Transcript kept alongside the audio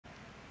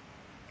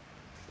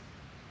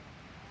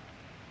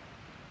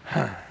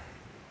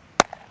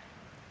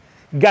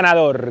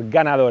Ganador,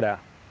 ganadora.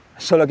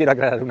 Solo quiero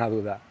aclarar una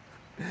duda.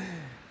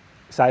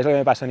 ¿Sabes lo que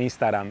me pasó en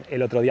Instagram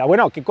el otro día?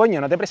 Bueno, ¿qué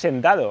coño? No te he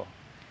presentado.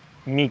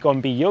 Mi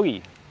compi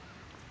Yogi.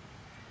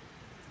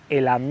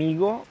 El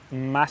amigo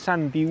más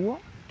antiguo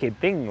que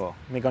tengo.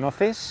 ¿Me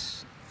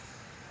conoces?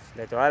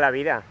 De toda la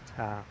vida. O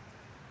sea,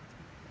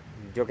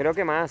 yo creo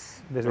que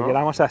más. desde ¿no? que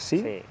éramos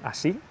así,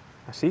 Sí.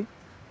 así.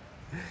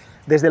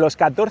 Desde los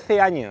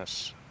 14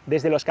 años.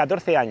 Desde los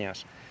 14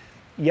 años.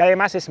 Y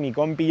además es mi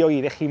compi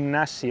Yogi de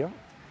gimnasio,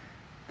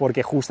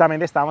 porque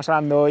justamente estábamos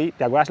hablando hoy,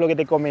 ¿te acuerdas lo que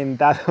te he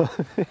comentado?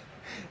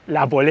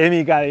 La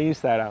polémica de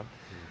Instagram.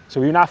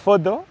 Subí una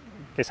foto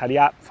que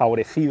salía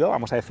favorecido,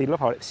 vamos a decirlo,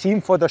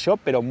 sin Photoshop,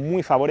 pero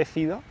muy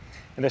favorecido.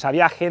 Entonces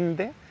había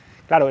gente,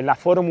 claro, en la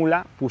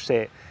fórmula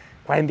puse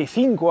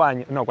 45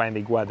 años, no,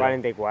 44.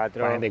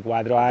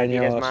 44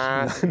 años,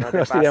 más, no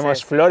nos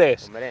tiremos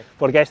flores, hombre.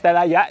 porque a esta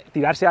edad ya,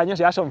 tirarse años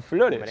ya son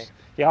flores. Hombre.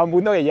 Llega un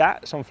punto que ya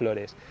son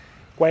flores.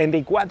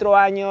 44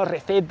 años,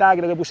 receta,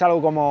 creo que puse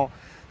algo como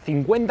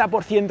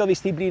 50%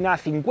 disciplina,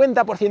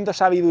 50%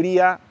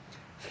 sabiduría,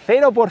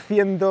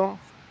 0%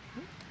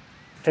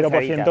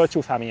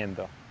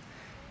 chuzamiento.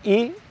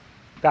 Y,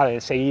 claro,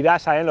 enseguida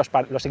salen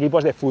los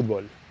equipos de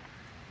fútbol.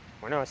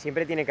 Bueno,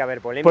 siempre tiene que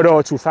haber polémica.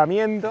 Pro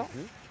chuzamiento,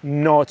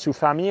 no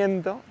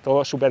chuzamiento,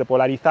 todo súper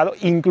polarizado.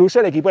 Incluso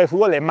el equipo de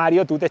fútbol de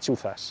Mario, tú te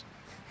chuzas.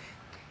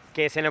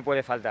 Que ese no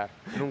puede faltar,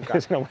 nunca.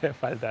 Eso no puede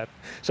faltar.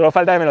 Solo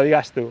falta que me lo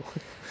digas tú.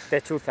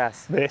 Te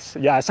chuzas. ¿Ves?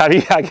 Ya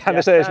sabía que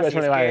antes o después si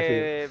me lo es iba a que...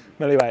 decir.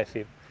 Me lo iba a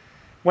decir.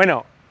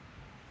 Bueno,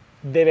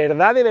 de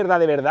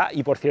verdad,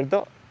 y por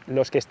cierto,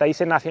 los que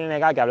estáis en Nación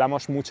NK, que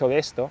hablamos mucho de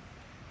esto,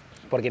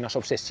 porque nos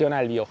obsesiona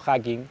el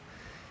biohacking,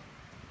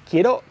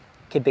 quiero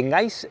que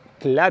tengáis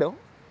claro,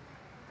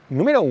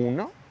 número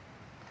uno,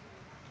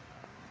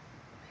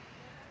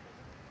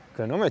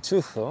 que no me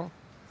chuzo.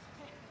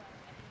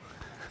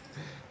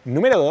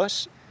 Número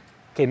dos,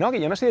 que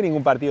yo no soy de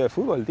ningún partido de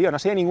fútbol, tío, no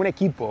soy de ningún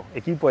equipo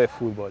de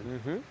fútbol.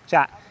 O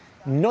sea,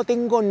 no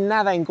tengo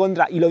nada en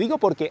contra, y lo digo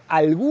porque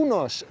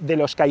algunos de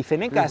los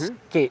caicenecas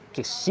que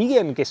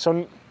siguen, que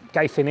son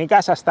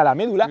caicenecas hasta la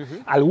médula,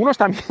 algunos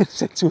también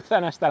se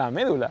chuzan hasta la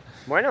médula.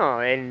 Bueno,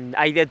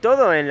 hay de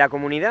todo en la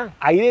comunidad.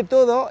 Hay de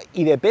todo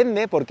y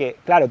depende, porque,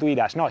 claro, tú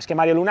dirás, no, es que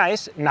Mario Luna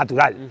es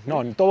natural,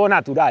 no, todo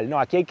natural, no,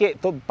 aquí hay que,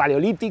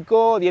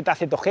 paleolítico, dieta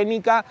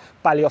cetogénica,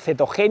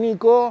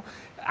 paleocetogénico,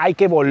 hay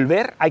que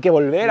volver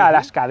a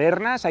las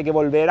cavernas, hay que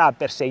volver a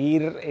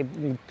perseguir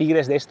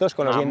tigres de estos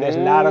con los dientes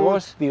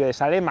largos, tigres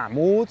sale,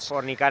 mamuts.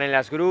 Fornicar en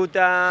las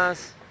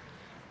grutas.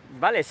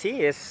 Vale,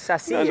 sí, es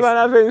así. Nos van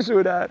a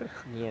censurar.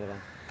 Mierda.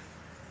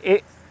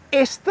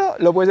 Esto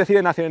lo puedes decir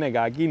en Nación NK,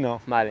 aquí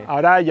no. Vale.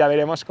 Ahora ya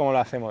veremos cómo lo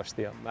hacemos,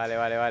 tío. Vale.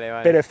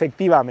 Pero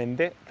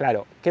efectivamente,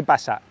 claro, ¿qué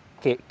pasa?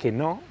 Que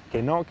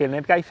el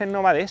Netkaizen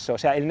no va de eso. O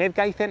sea, el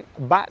Netkaizen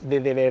va de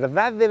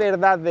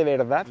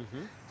verdad,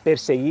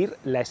 perseguir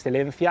la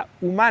excelencia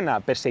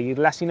humana, perseguir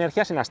las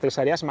sinergias en las tres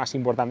áreas más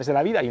importantes de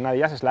la vida, y una de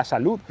ellas es la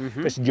salud.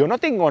 Pues yo no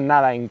tengo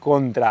nada en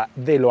contra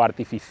de lo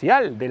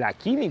artificial, de la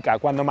química.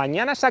 Cuando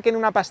mañana saquen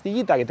una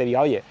pastillita que te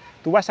diga, oye,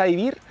 tú vas a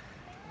vivir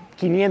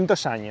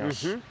 500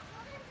 años.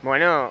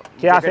 Bueno,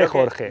 ¿qué hace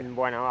Jorge?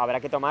 Bueno, habrá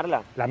que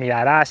tomarla. La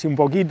mirará así un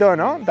poquito,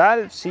 ¿no?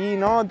 Tal, sí,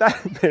 no, tal,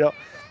 pero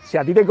si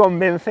a ti te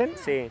convencen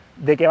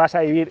de que vas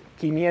a vivir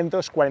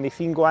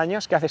 545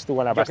 años, ¿qué haces tú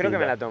con la pastilla? Yo creo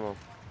que me la tomo.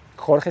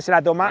 Jorge se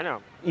la toma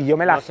y yo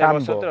me la zampo. No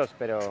sé vosotros,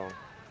 pero...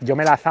 Yo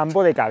me la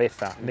zampo de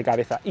cabeza,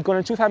 Y con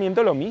el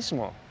chuzamiento lo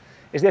mismo.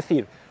 Es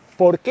decir,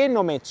 ¿por qué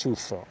no me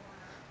chuzo?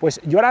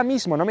 Pues yo ahora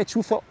mismo no me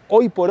chuzo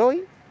hoy por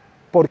hoy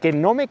porque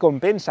no me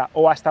compensa,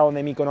 o hasta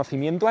donde mi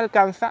conocimiento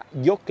alcanza,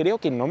 yo creo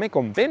que no me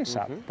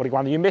compensa. Porque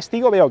cuando yo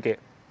investigo veo que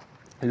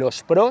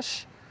los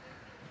pros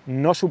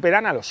no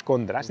superan a los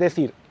contras. Es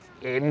decir,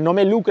 no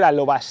me lucra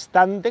lo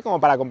bastante como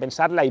para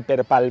compensar la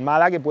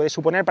hiperpalmada que puede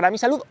suponer para mi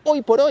salud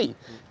hoy por hoy,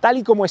 tal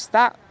y como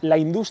está la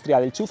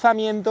industria del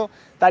chuzamiento,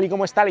 tal y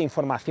como está la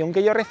información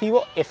que yo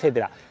recibo,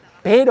 etc.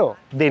 Pero,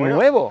 de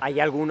nuevo... Hay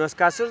algunos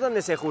casos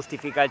donde se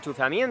justifica el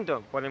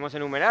chuzamiento, ¿podemos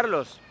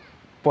enumerarlos?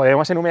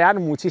 Podemos enumerar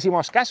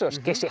muchísimos casos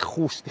que se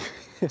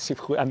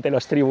justifican ante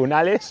los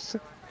tribunales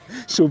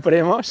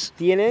supremos.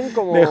 Tienen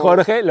como... de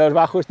Jorge los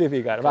va a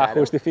justificar, claro.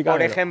 Justificar.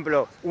 Por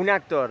ejemplo, un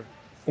actor.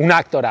 Un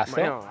actorazo,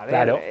 bueno, a ver,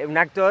 claro. Un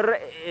actor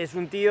es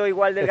un tío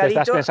igual delgadito.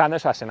 Te estás pensando en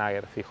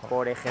Schwarzenegger, fijo.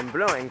 Por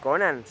ejemplo, en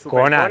Conan,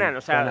 Conan.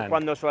 O sea,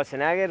 cuando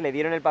Schwarzenegger le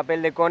dieron el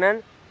papel de Conan,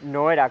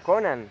 no era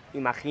Conan.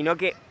 Imagino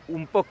que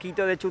un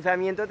poquito de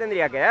chuzamiento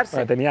tendría que darse.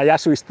 Bueno, tenía ya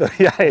su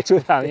historia de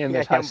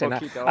chuzamiento,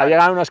 Schwarzenegger. Había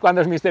ganado unos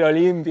cuantos Mister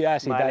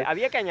Olimpias y tal.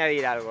 Había que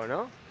añadir algo,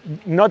 ¿no?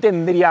 No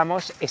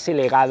tendríamos ese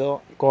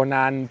legado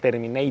Conan,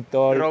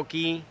 Terminator...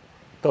 Rocky...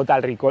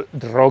 Total Recall,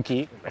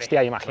 Rocky,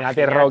 hostia,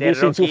 imagínate Rocky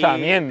sin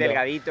chuzamiento.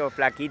 Delgadito,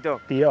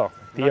 flaquito. Tío.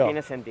 No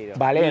tiene sentido.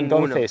 Vale,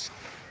 ninguno. Entonces,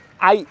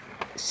 hay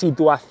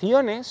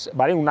situaciones,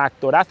 ¿vale? Un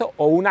actorazo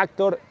o un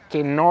actor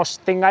que no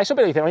tenga eso,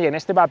 pero dicen, oye, en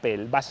este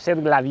papel vas a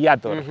ser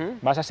gladiator,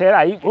 vas a ser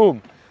ahí,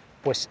 ¡pum!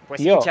 Pues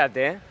tío,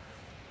 hínchate, ¿eh?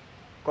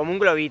 Como un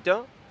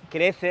globito.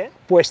 crece,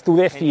 pues tú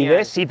decides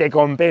genial. Si te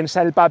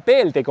compensa el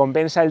papel, te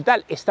compensa el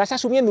tal. Estás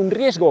asumiendo un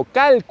riesgo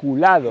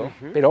calculado,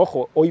 pero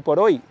ojo, hoy por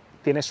hoy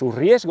tiene sus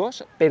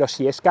riesgos, pero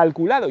si es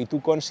calculado y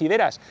tú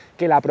consideras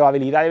que la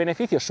probabilidad de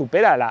beneficio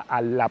supera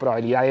la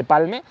probabilidad de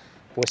palme,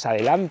 pues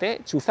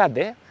adelante,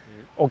 chúzate.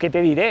 O qué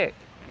te diré,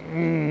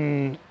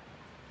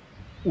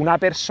 una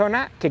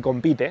persona que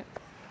compite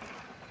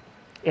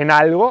en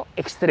algo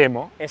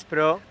extremo, es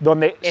pro,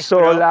 donde es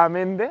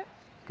solamente...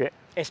 ¿Qué?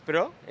 Es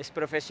pro, es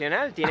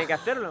profesional, tiene que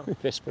hacerlo.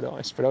 Es pro.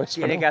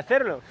 Tiene que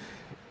hacerlo.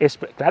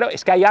 Claro,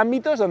 es que hay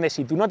ámbitos donde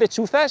si tú no te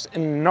chuzas,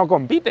 no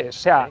compites, o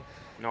sea...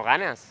 No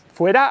ganas.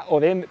 Fuera o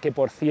de... Que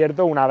por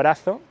cierto, un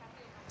abrazo,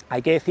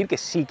 hay que decir que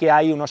sí que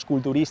hay unos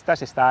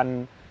culturistas,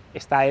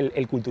 está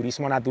el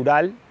culturismo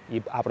natural,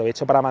 y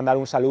aprovecho para mandar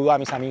un saludo a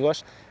mis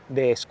amigos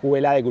de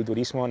Escuela de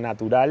Culturismo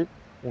Natural,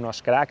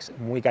 unos cracks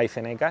muy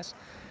caifenecas,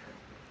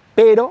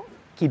 pero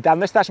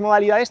quitando estas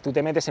modalidades, tú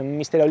te metes en un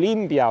Mister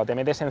Olympia o te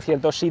metes en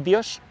ciertos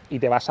sitios y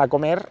te vas a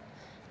comer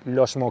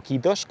los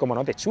moquitos como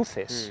no te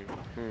chuces,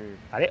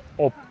 ¿vale?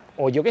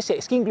 O yo qué sé,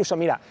 es que incluso,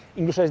 mira,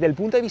 incluso desde el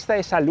punto de vista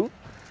de salud,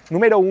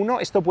 número uno,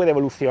 esto puede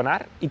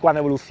evolucionar, y cuando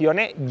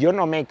evolucione, yo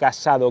no me he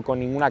casado con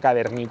ninguna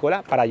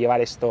cavernícola para llevar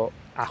esto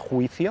a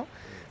juicio,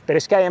 pero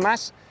es que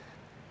además,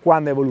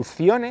 cuando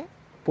evolucione,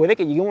 puede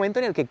que llegue un momento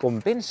en el que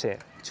compense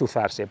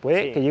chuzarse,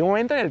 puede que llegue un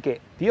momento en el que,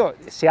 tío,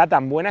 sea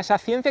tan buena esa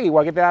ciencia que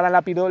igual que te darán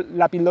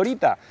la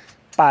pildorita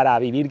para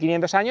vivir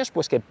 500 años,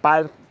 pues que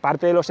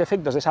parte de los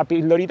efectos de esa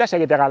pildorita sea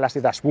que te hagan las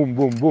tetas boom,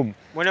 boom, boom.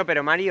 Bueno,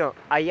 pero Mario,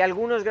 hay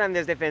algunos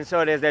grandes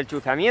defensores del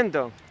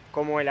chuzamiento,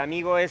 como el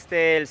amigo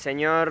este, el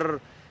señor...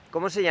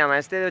 ¿Cómo se llama?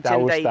 Este de 80 Te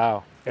ha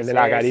gustado, el de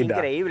la carita. Es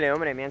increíble,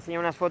 hombre, me ha enseñado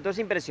unas fotos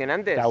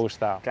impresionantes. Te ha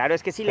gustado. Claro,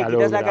 es que si le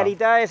quitas la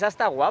carita es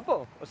hasta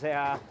guapo. O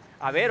sea,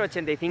 a ver,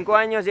 85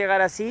 años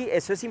llegar así,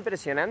 eso es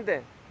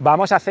impresionante.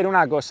 Vamos a hacer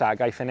una cosa,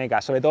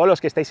 caifenecas, sobre todo los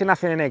que estáis en la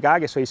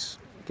CNK, que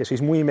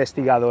sois muy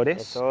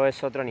investigadores. Eso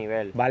es otro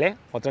nivel. ¿Vale?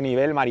 Otro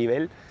nivel,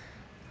 Maribel.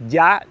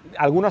 Ya,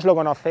 algunos lo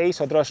conocéis,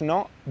 otros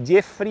no.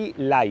 Jeffrey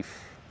Life.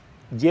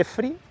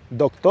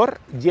 Doctor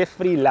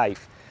Jeffrey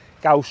Life.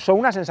 Causó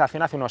una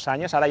sensación hace unos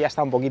años, ahora ya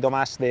está un poquito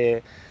más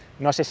de...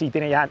 No sé si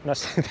tiene ya... No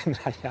sé,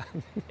 tendrá ya...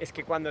 Es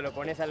que cuando lo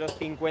pones a los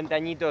 50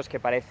 añitos, que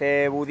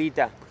parece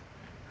budita,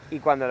 y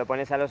cuando lo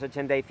pones a los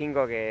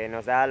 85, que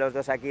nos da a los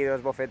dos aquí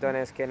dos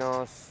bofetones que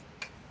nos...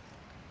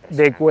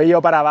 De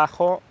cuello para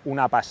abajo,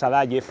 una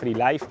pasada. Jeffrey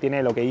Life,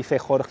 tiene lo que dice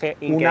Jorge,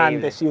 increíble. Un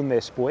antes y un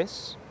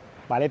después,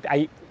 ¿vale?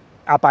 Ahí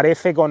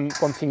aparece con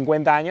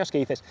 50 años, que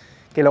dices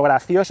que lo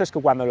gracioso es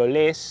que cuando lo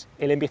lees,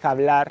 él empieza a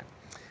hablar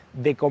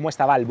de cómo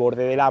estaba al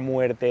borde de la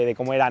muerte, de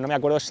cómo era, no me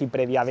acuerdo si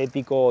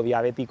prediabético o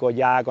diabético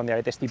ya, con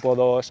diabetes tipo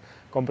 2,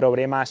 con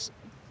problemas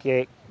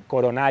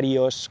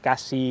coronarios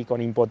casi,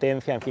 con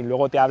impotencia, en fin,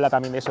 luego te habla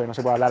también de eso, que no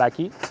se puede hablar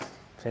aquí,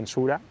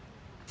 censura,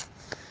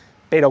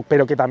 pero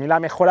que también le ha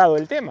mejorado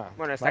el tema.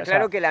 Bueno, está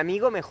claro que el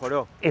amigo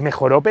mejoró.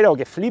 Mejoró, pero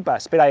que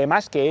flipas, pero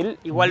además que él...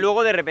 Igual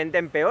luego de repente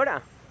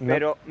empeora. No,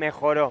 pero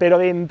mejoró. Pero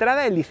de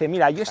entrada él dice,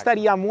 mira, yo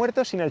estaría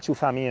muerto sin el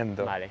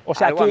chuzamiento. Vale, o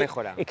sea, algo ha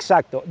mejorado.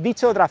 Exacto.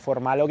 Dicho de otra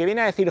forma, lo que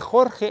viene a decir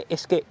Jorge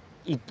es que,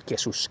 y que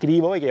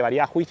suscribo y que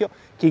llevaría a juicio,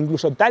 que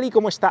incluso tal y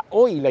como está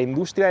hoy la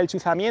industria del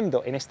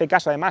chuzamiento, en este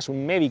caso además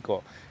un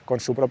médico con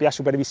su propia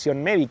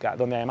supervisión médica,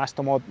 donde además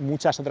tomó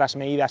muchas otras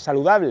medidas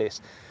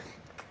saludables,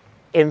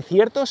 en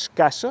ciertos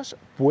casos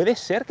puede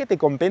ser que te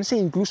compense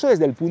incluso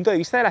desde el punto de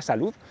vista de la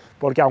salud,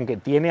 porque aunque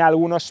tiene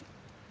algunos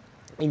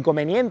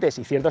inconvenientes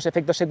y ciertos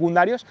efectos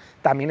secundarios,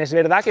 también es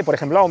verdad que, por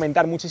ejemplo, va a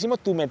aumentar muchísimo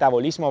tu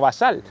metabolismo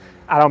basal.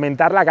 Al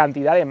aumentar la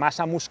cantidad de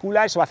masa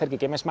muscular, eso va a hacer que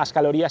quemes más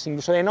calorías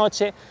incluso de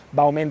noche,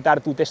 va a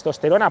aumentar tu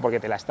testosterona porque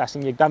te la estás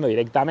inyectando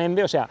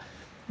directamente, o sea,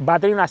 va a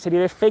tener una serie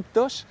de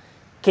efectos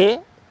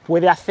que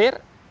puede hacer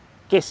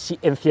que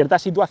en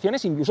ciertas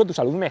situaciones incluso tu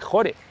salud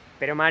mejore.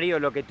 Pero Mario,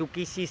 lo que tú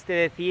quisiste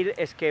decir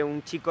es que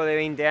un chico de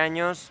 20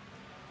 años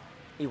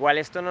igual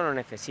esto no lo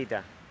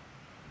necesita.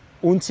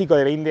 Un chico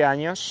de 20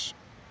 años...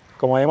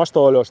 como vemos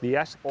todos los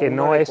días, que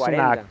no es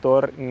 40. un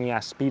actor ni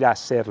aspira a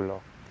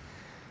serlo,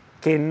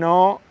 que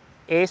no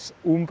es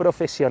un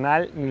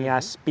profesional ni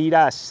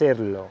aspira a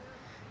serlo,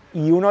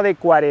 y uno de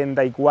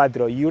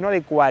 44 y uno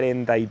de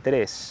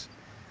 43,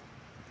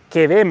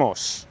 que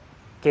vemos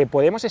que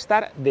podemos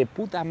estar de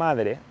puta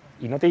madre,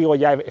 y no te digo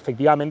ya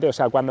efectivamente, o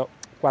sea,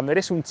 cuando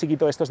eres un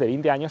chiquito de estos de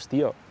 20 años,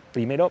 tío,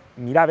 primero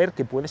mira a ver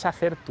qué puedes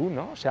hacer tú,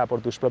 ¿no? O sea, por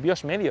tus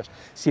propios medios.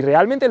 Si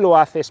realmente lo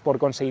haces por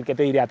conseguir, que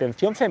te diré,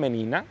 atención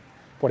femenina,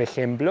 por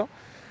ejemplo,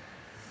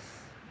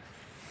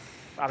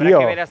 habrá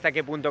que ver hasta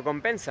qué punto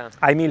compensa.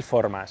 Hay 1000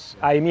 formas,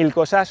 hay 1000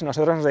 cosas,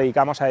 nosotros nos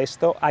dedicamos a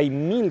esto, hay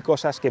 1000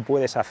 cosas que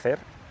puedes hacer,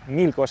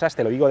 1000 cosas,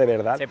 te lo digo de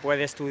verdad. Se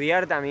puede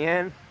estudiar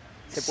también,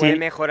 se puede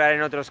mejorar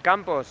en otros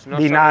campos. No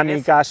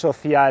dinámicas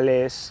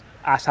sociales,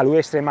 a salud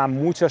extrema,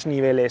 muchos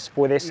niveles,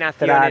 puedes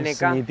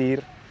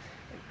transmitir.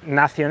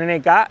 Nación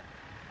NK,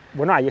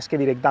 bueno, ahí es que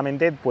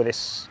directamente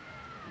puedes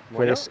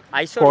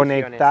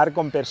conectar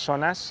con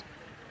personas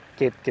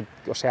que,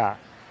 o sea,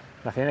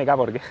 La CNK,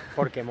 ¿por qué?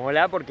 Porque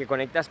mola, porque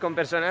conectas con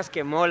personas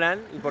que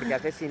molan y porque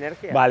haces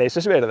sinergia. Vale, eso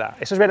es verdad.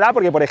 Eso es verdad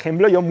porque, por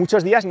ejemplo, yo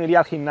muchos días no iría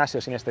al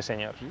gimnasio sin este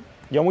señor.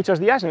 Yo muchos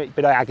días,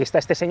 pero aquí está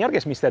este señor que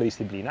es Mr.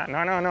 Disciplina.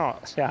 No,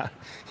 o sea,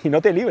 y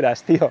no te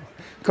libras, tío.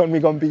 Con mi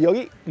compi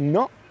Yogi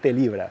no te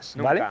libras,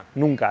 ¿vale?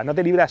 Nunca, no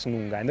te libras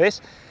nunca.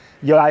 Entonces,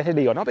 yo a veces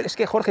digo, no, pero es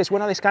que Jorge, es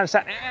bueno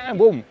descansar.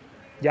 ¡Bum!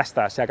 Ya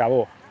está, se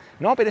acabó.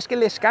 No, pero es que el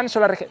descanso,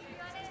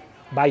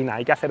 vaina,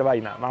 hay que hacer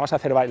vaina. Vamos a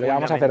hacer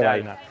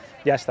vaina.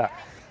 Ya está.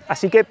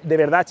 Así que, de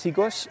verdad,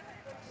 chicos,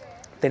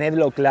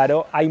 tenedlo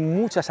claro, hay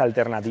muchas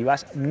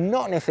alternativas,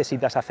 no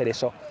necesitas hacer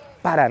eso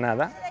para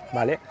nada,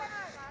 ¿vale?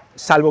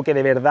 Salvo que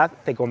de verdad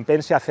te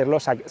compense hacerlo,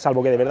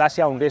 salvo que de verdad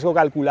sea un riesgo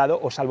calculado,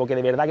 o salvo que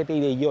de verdad, que te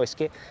diré yo, es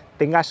que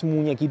tengas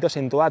muñequitos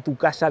en toda tu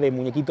casa de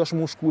muñequitos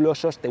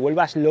musculosos, te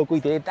vuelvas loco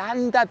y te dé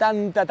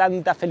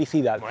tanta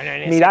felicidad.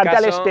 Bueno, mirarte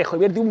al espejo y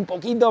verte un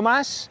poquito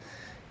más,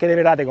 que de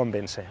verdad te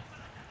compense.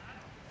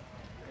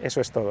 Eso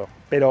es todo.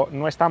 Pero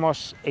no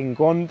estamos en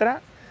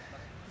contra,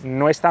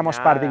 no estamos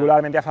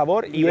particularmente a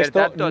favor, y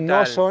esto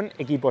no son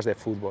equipos de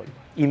fútbol.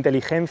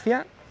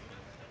 Inteligencia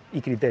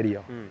y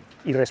criterio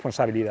y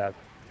responsabilidad.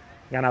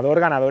 Ganador,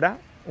 ganadora,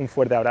 un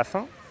fuerte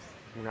abrazo.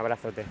 Un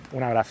abrazote.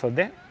 Un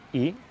abrazote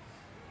y...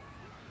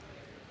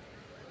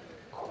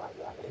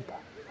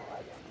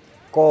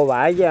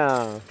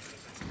 ¡Cobaya!